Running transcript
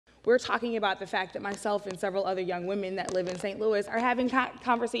we're talking about the fact that myself and several other young women that live in St. Louis are having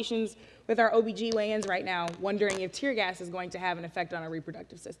conversations with our OBGYNs right now, wondering if tear gas is going to have an effect on our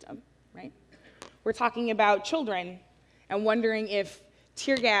reproductive system, right? We're talking about children and wondering if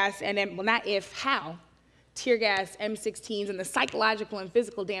tear gas, and then, well, not if, how, tear gas, M16s, and the psychological and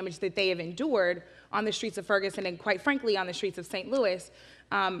physical damage that they have endured on the streets of Ferguson and, quite frankly, on the streets of St. Louis,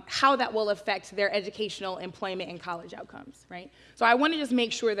 how that will affect their educational, employment, and college outcomes, right? So I want to just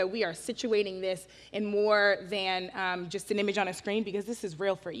make sure that we are situating this in more than just an image on a screen, because this is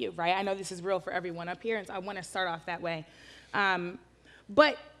real for you, right? I know this is real for everyone up here, and so I want to start off that way.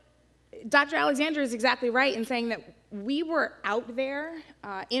 But Dr. Alexander is exactly right in saying that we were out there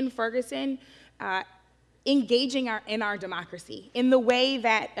in Ferguson engaging in our democracy in the way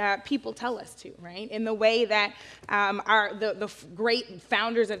that people tell us to, right? In the way that the great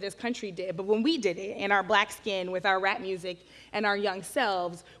founders of this country did. But when we did it in our black skin with our rap music and our young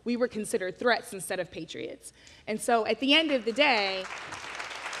selves, we were considered threats instead of patriots. And so at the end of the day,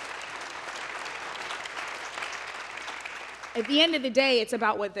 it's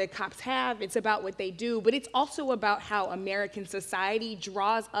about what the cops have, it's about what they do, but it's also about how American society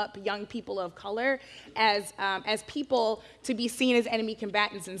draws up young people of color as people to be seen as enemy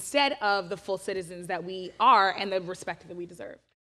combatants instead of the full citizens that we are and the respect that we deserve.